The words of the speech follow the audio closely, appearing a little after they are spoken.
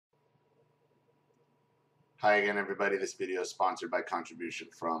Hi again, everybody. This video is sponsored by contribution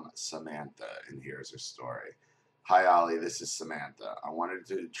from Samantha, and here's her story. Hi, Ollie. This is Samantha. I wanted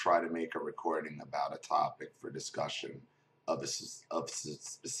to try to make a recording about a topic for discussion of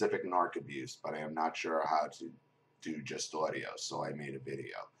specific narc abuse, but I am not sure how to do just audio, so I made a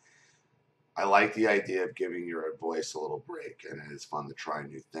video. I like the idea of giving your voice a little break, and it is fun to try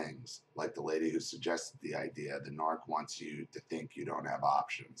new things. Like the lady who suggested the idea, the narc wants you to think you don't have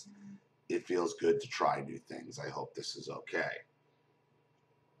options. It feels good to try new things. I hope this is okay.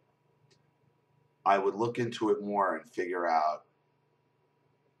 I would look into it more and figure out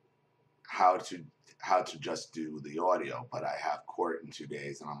how to just do the audio, but I have court in 2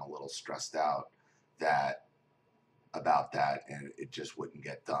 days and I'm a little stressed out about that, and it just wouldn't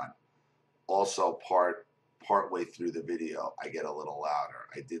get done. Also, partway through the video, I get a little louder.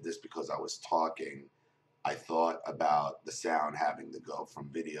 I did this because I was talking. I thought about the sound having to go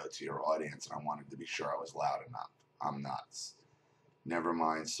from video to your audience, and I wanted to be sure I was loud enough. I'm nuts. Never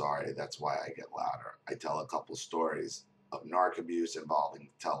mind, sorry, that's why I get louder. I tell a couple stories of narc abuse involving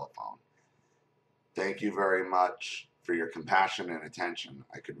the telephone. Thank you very much for your compassion and attention.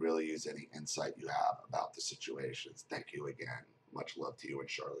 I could really use any insight you have about the situations. Thank you again. Much love to you and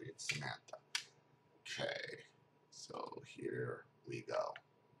Charlie and Samantha. Okay, so here we go.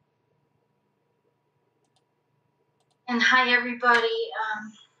 And hi everybody,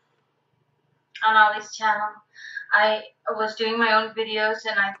 on Ollie's channel. I was doing my own videos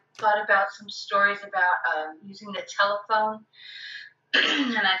and I thought about some stories about using the telephone,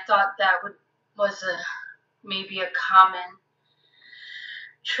 and I thought that was maybe a common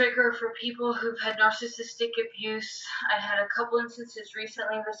trigger for people who've had narcissistic abuse. I had a couple instances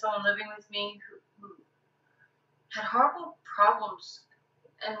recently with someone living with me who had horrible problems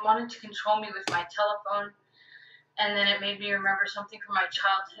and wanted to control me with my telephone. And then it made me remember something from my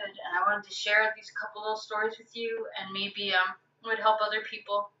childhood, and I wanted to share these couple little stories with you, and maybe it would help other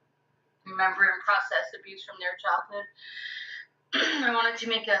people remember and process abuse from their childhood. I wanted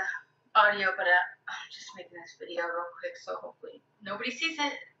to make a audio, but I'm just making this video real quick, so hopefully nobody sees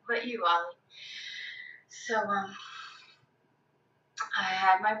it but you, Ollie. So I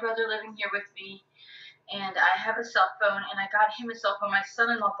had my brother living here with me, and I have a cell phone, and I got him a cell phone. My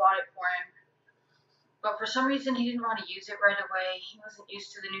son-in-law bought it for him. But for some reason, he didn't want to use it right away. He wasn't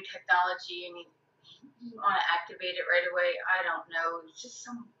used to the new technology, and he didn't want to activate it right away. I don't know. It was just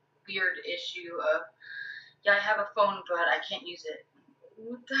some weird issue of, yeah, I have a phone, but I can't use it.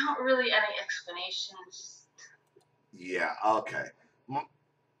 Without really any explanations. Yeah, okay.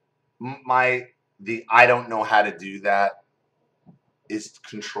 I don't know how to do that is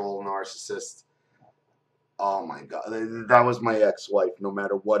control narcissist. Oh my God. That was my ex-wife. No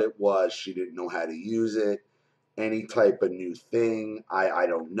matter what it was, she didn't know how to use it. Any type of new thing, I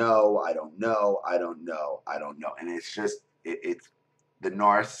don't know. And it's just, it's the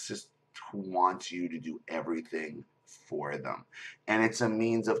narcissist who wants you to do everything for them. And it's a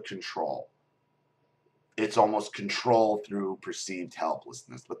means of control. It's almost control through perceived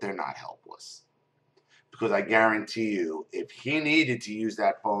helplessness, but they're not helpless. Because I guarantee you, if he needed to use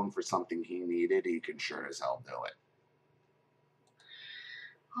that phone for something he needed, he can sure as hell do it.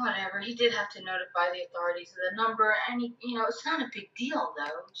 Whatever. He did have to notify the authorities of the number, and it's not a big deal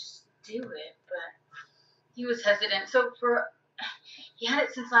though. Just do it. But he was hesitant. So he had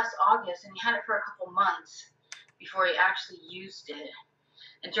it since last August, and he had it for a couple months before he actually used it.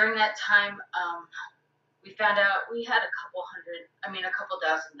 And during that time, we found out we had a couple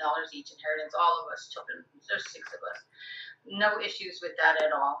 $1,000 each inheritance. All of us children. There's 6 of us. No issues with that at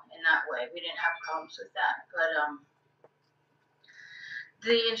all in that way. We didn't have problems with that. But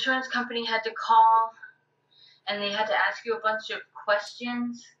the insurance company had to call, and they had to ask you a bunch of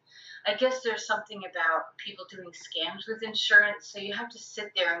questions. I guess there's something about people doing scams with insurance, so you have to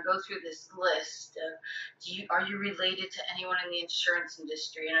sit there and go through this list of, are you related to anyone in the insurance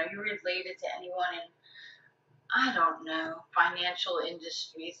industry, and are you related to anyone in, I don't know, financial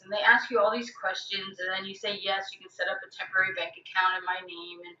industries, and they ask you all these questions, and then you say yes, you can set up a temporary bank account in my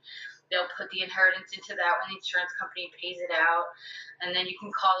name, and they'll put the inheritance into that when the insurance company pays it out, and then you can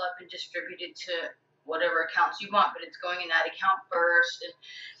call up and distribute it to whatever accounts you want, but it's going in that account first. And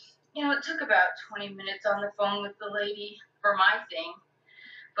it took about 20 minutes on the phone with the lady for my thing.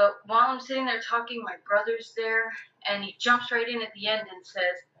 But while I'm sitting there talking, my brother's there, and he jumps right in at the end and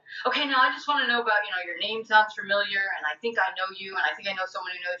says, okay, now I just want to know about, your name sounds familiar, and I think I know you, and I think I know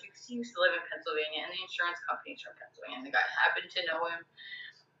someone who knows you, because he used to live in Pennsylvania, and the insurance company's from Pennsylvania, and the guy happened to know him.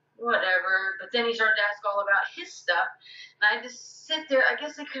 Whatever. But then he started to ask all about his stuff, and I just sit there. I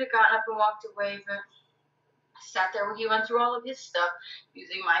guess I could have gotten up and walked away, but Sat there when he went through all of his stuff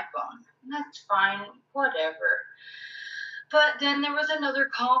using my phone. That's fine, whatever. But then there was another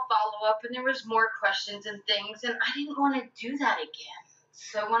call follow-up, and there was more questions and things, and I didn't want to do that again.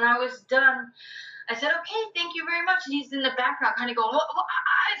 So when I was done, I said, okay, thank you very much. And he's in the background kind of going,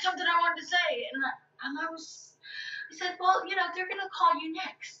 I had something I wanted to say. And I said, well, they're going to call you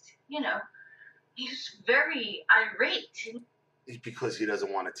next. He was very irate. Because he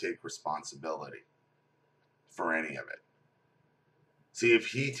doesn't want to take responsibility for any of it. See, if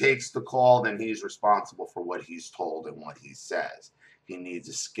he takes the call, then he's responsible for what he's told and what he says. He needs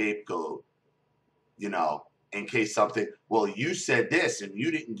a scapegoat, in case something, well, you said this and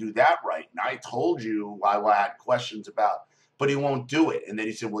you didn't do that right. And I told you I had questions about, but he won't do it. And then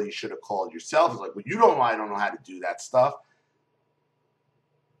he said, well, you should have called yourself. It's like, well, I don't know how to do that stuff.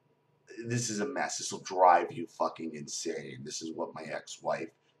 This is a mess. This will drive you fucking insane. This is what my ex-wife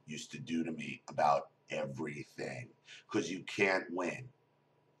used to do to me about everything. Because you can't win.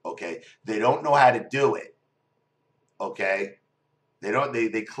 Okay? They don't know how to do it. Okay?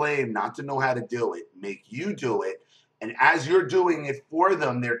 They claim not to know how to do it, make you do it, and as you're doing it for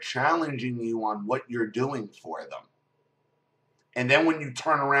them, they're challenging you on what you're doing for them. And then when you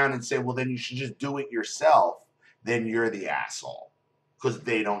turn around and say, well, then you should just do it yourself, then you're the asshole. Because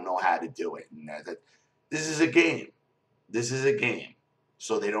they don't know how to do it. And this is a game. This is a game.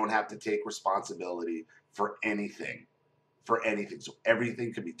 So they don't have to take responsibility for anything. So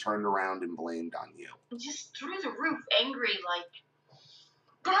everything can be turned around and blamed on you. Just through the roof, angry, like,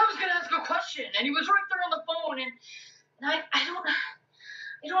 but I was going to ask a question, and he was right there on the phone, and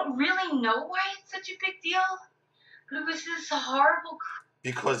I don't really know why it's such a big deal, but it was this horrible...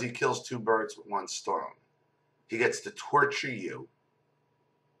 Because he kills two birds with one stone. He gets to torture you,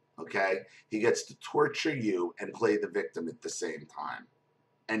 okay? He gets to torture you and play the victim at the same time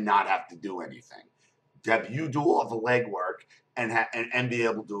and not have to do anything. Have you do all the legwork and be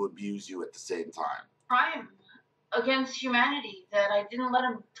able to abuse you at the same time. Crime against humanity that I didn't let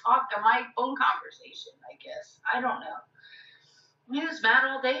him talk to my phone conversation, I guess. I don't know. He was mad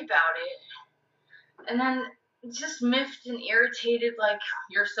all day about it. And then just miffed and irritated, like,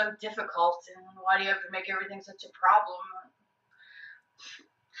 you're so difficult, and why do you have to make everything such a problem?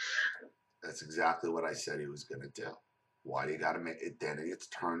 That's exactly what I said he was going to do. Why do you got to make it? Then it's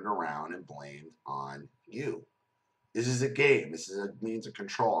turned around and blamed on you. This is a game. This is a means of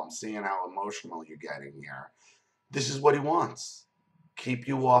control. I'm seeing how emotional you're getting here. This is what he wants. Keep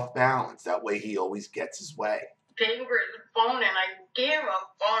you off balance. That way he always gets his way. Paying for his phone, and I gave him a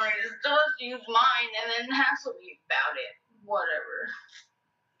phone, and he still has to use mine, and then hassle me about it. Whatever.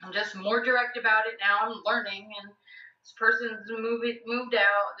 I'm just more direct about it now. I'm learning, and this person's moved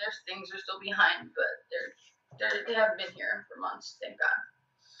out. Their things are still behind, but they haven't been here for months, thank God.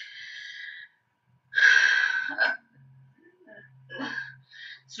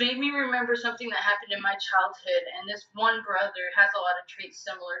 It's made me remember something that happened in my childhood, and this one brother has a lot of traits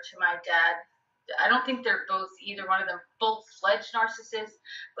similar to my dad. I don't think they're both, either one of them, full-fledged narcissists,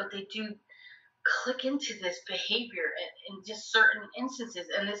 but they do click into this behavior in just certain instances,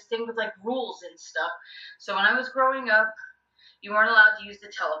 and this thing with like rules and stuff. So when I was growing up, you weren't allowed to use the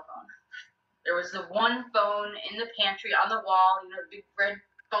telephone. There was the one phone in the pantry on the wall, the big red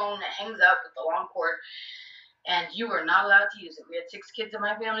phone that hangs up with the long cord, and you were not allowed to use it. We had 6 kids in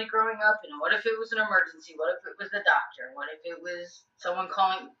my family growing up, and what if it was an emergency? What if it was the doctor? What if it was someone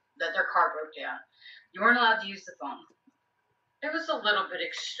calling that their car broke down? You weren't allowed to use the phone. It was a little bit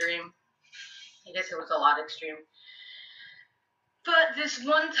extreme. I guess it was a lot extreme. But this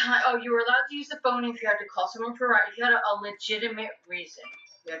one time, you were allowed to use the phone if you had to call someone for a ride. If you had a legitimate reason.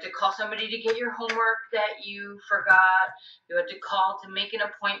 You had to call somebody to get your homework that you forgot. You had to call to make an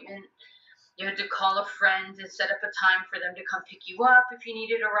appointment. You had to call a friend and set up a time for them to come pick you up if you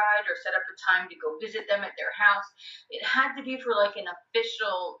needed a ride, or set up a time to go visit them at their house. It had to be for like an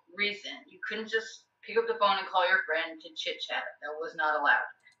official reason. You couldn't just pick up the phone and call your friend to chit-chat. That was not allowed.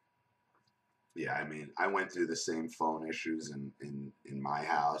 Yeah, I mean, I went through the same phone issues in my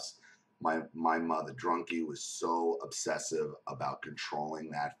house. My mother, Drunkie, was so obsessive about controlling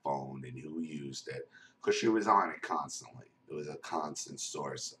that phone and who used it, because she was on it constantly. It was a constant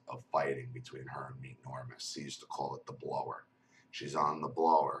source of fighting between her and me, Normus. He used to call it the blower. She's on the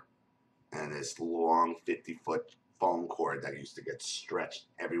blower, and this long 50-foot phone cord that used to get stretched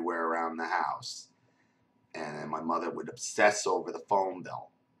everywhere around the house. And then my mother would obsess over the phone bill.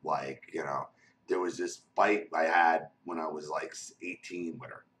 Like, there was this fight I had when I was like 18 with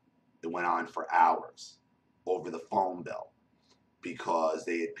her. It went on for hours over the phone bill because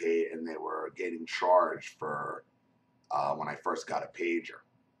they had paid and they were getting charged for when I first got a pager.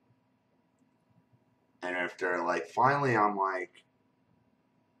 And after, like, finally I'm like,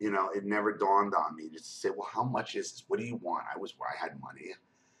 you know, it never dawned on me just to say, well, how much is this? What do you want? I had money.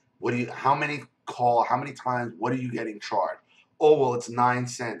 How many times, what are you getting charged? Oh, well, it's 9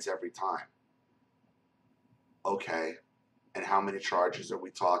 cents every time. Okay. And how many charges are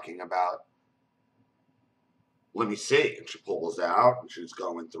we talking about? Let me see. And she pulls out and she's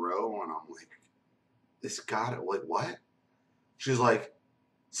going through, and I'm like, this got it. Like, what? She's like,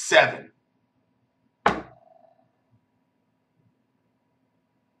 7.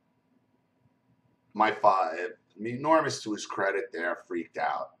 My father, enormous to his credit there, freaked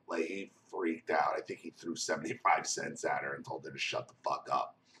out. Like, he freaked out. I think he threw 75 cents at her and told her to shut the fuck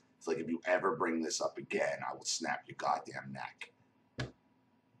up. It's like, if you ever bring this up again, I will snap your goddamn neck.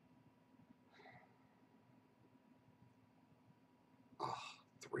 Oh,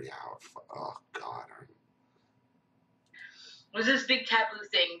 3 hours. Oh, God. It was this big taboo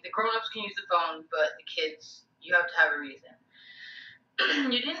thing. The grown-ups can use the phone, but the kids, you have to have a reason.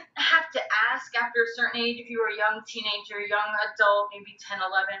 You didn't have to ask after a certain age if you were a young teenager, young adult, maybe 10,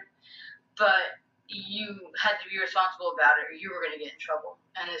 11, but you had to be responsible about it or you were going to get in trouble.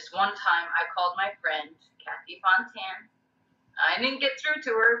 And this one time I called my friend, Kathy Fontan. I didn't get through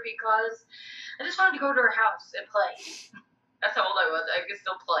to her because I just wanted to go to her house and play. That's how old I was. I could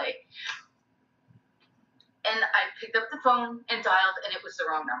still play. And I picked up the phone and dialed, and it was the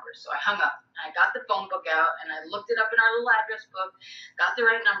wrong number. So I hung up. I got the phone book out, and I looked it up in our little address book, got the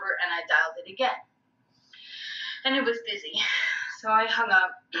right number, and I dialed it again. And it was busy. So I hung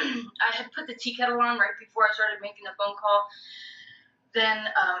up. I had put the tea kettle on right before I started making the phone call. Then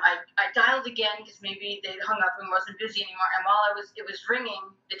I dialed again because maybe they'd hung up and wasn't busy anymore. And while it was ringing,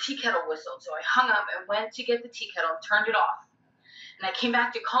 the tea kettle whistled. So I hung up and went to get the tea kettle, turned it off. And I came back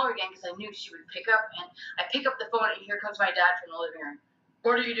to call her again because I knew she would pick up. And I pick up the phone, and here comes my dad from the living room.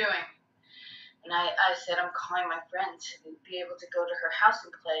 What are you doing? And I said, I'm calling my friend to be able to go to her house and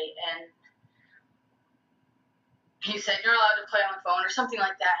play. And he said, you're allowed to play on the phone or something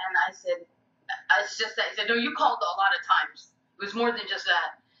like that. And I said, it's just that. He said, no, you called a lot of times. It was more than just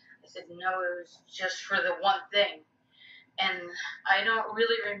that. I said, no, it was just for the one thing. And I don't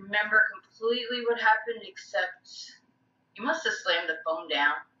really remember completely what happened except... You must have slammed the phone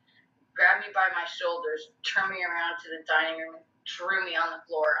down, grabbed me by my shoulders, turned me around to the dining room, and threw me on the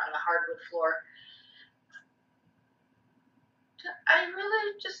floor, on the hardwood floor. I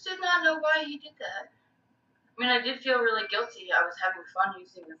really just did not know why he did that. I mean, I did feel really guilty. I was having fun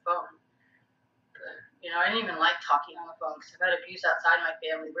using the phone. But, you know, I didn't even like talking on the phone because I've had abuse outside my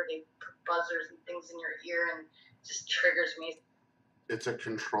family where they put buzzers and things in your ear, and it just triggers me. It's a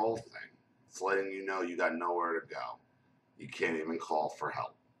control thing. It's letting you know you got nowhere to go. You can't even call for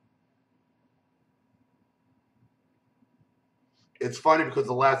help. It's funny because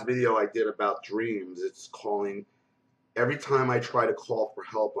the last video I did about dreams, it's calling, every time I try to call for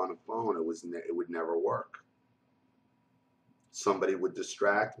help on a phone, it would never work. Somebody would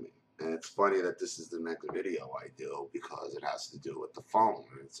distract me. And it's funny that this is the next video I do because it has to do with the phone.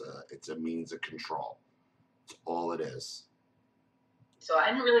 It's a means of control. It's all it is. So I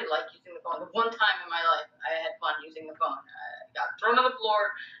didn't really like using the phone. The one time in my life I had fun using the phone. I got thrown on the floor,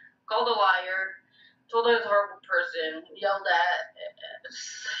 called a liar, told I was a horrible person, yelled at.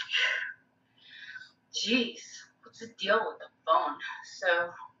 It's like, geez, what's the deal with the phone? So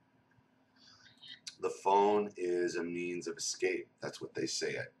the phone is a means of escape. That's what they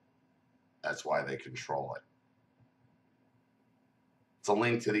say it. That's why they control it. It's a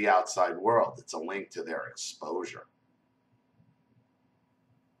link to the outside world. It's a link to their exposure.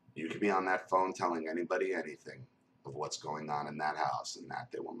 You could be on that phone telling anybody anything of what's going on in that house, and that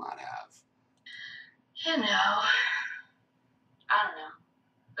they will not have. You know, I don't know.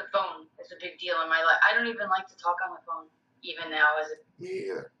 The phone is a big deal in my life. I don't even like to talk on the phone, even now. Me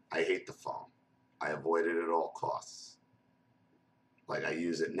either. I hate the phone. I avoid it at all costs. Like, I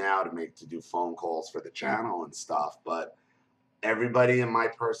use it now to do phone calls for the channel and stuff, but everybody in my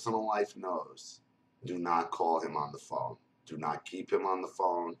personal life knows, do not call him on the phone. Do not keep him on the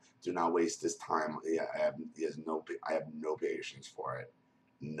phone. Do not waste his time. I have no patience for it.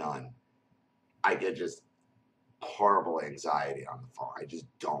 None. I get just horrible anxiety on the phone. I just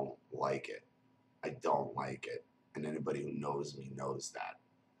don't like it. I don't like it. And anybody who knows me knows that.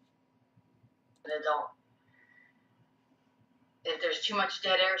 An adult. If there's too much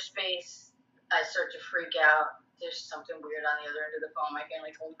dead air space, I start to freak out. There's something weird on the other end of the phone. My family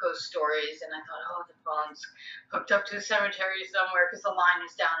told ghost stories, and I thought, oh, the phone's hooked up to the cemetery somewhere because the line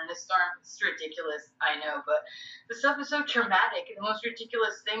is down in a storm. It's ridiculous, I know, but the stuff is so traumatic, and the most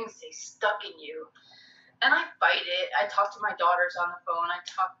ridiculous things stay stuck in you. And I fight it. I talk to my daughters on the phone. I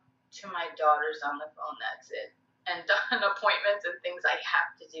talk to my daughters on the phone. That's it. And on appointments and things I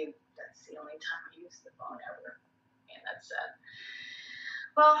have to do. That's the only time I use the phone ever. And that's sad.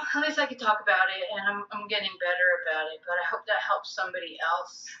 Well, at least I could talk about it, and I'm getting better about it. But I hope that helps somebody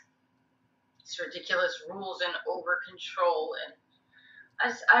else. These ridiculous rules and over control, and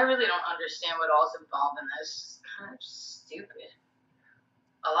I really don't understand what all's involved in this. It's kind of stupid.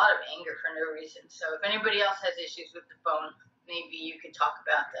 A lot of anger for no reason. So if anybody else has issues with the phone, maybe you could talk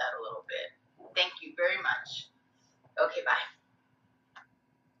about that a little bit. Thank you very much. Okay, bye.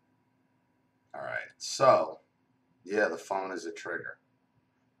 All right. So, yeah, the phone is a trigger.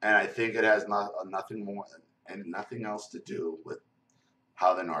 And I think it has nothing more and nothing else to do with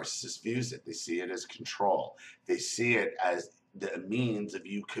how the narcissist views it. They see it as control. They see it as the means of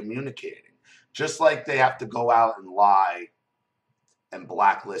you communicating. Just like they have to go out and lie and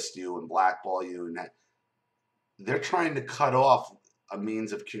blacklist you and blackball you, and that, they're trying to cut off a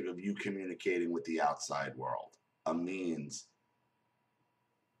means of you communicating with the outside world, a means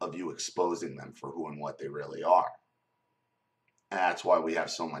of you exposing them for who and what they really are. And that's why we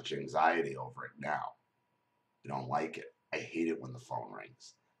have so much anxiety over it now. I don't like it. I hate it when the phone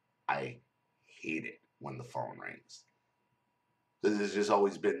rings. I hate it when the phone rings. This has just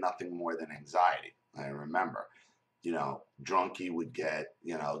always been nothing more than anxiety. I remember, Drunkie would get,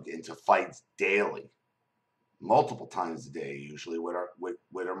 into fights daily, multiple times a day, usually with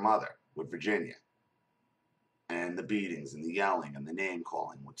her mother, with Virginia. And the beatings and the yelling and the name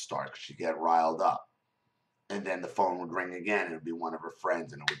calling would start because she'd get riled up. And then the phone would ring again, and it would be one of her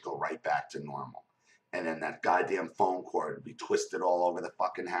friends, and it would go right back to normal. And then that goddamn phone cord would be twisted all over the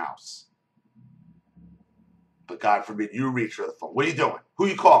fucking house. But God forbid you reach for the phone. What are you doing? Who are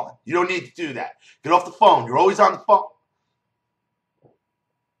you calling? You don't need to do that. Get off the phone. You're always on the phone. I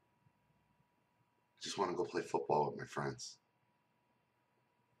just want to go play football with my friends.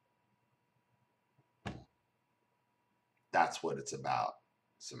 That's what it's about,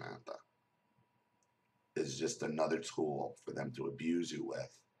 Samantha. It's just another tool for them to abuse you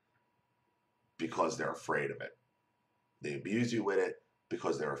with because they're afraid of it. They abuse you with it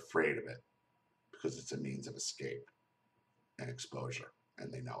because they're afraid of it, because it's a means of escape and exposure,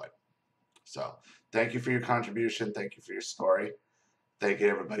 and they know it. So thank you for your contribution. Thank you for your story. Thank you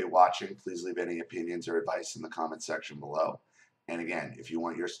to everybody watching. Please leave any opinions or advice in the comment section below. And again, if you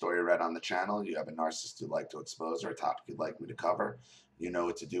want your story read on the channel, you have a narcissist you'd like to expose or a topic you'd like me to cover, you know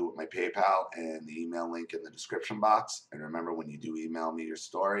what to do with my PayPal and the email link in the description box. And remember, when you do email me your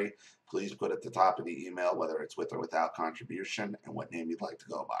story, please put at the top of the email whether it's with or without contribution and what name you'd like to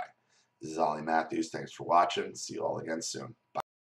go by. This is Ollie Matthews. Thanks for watching. See you all again soon. Bye.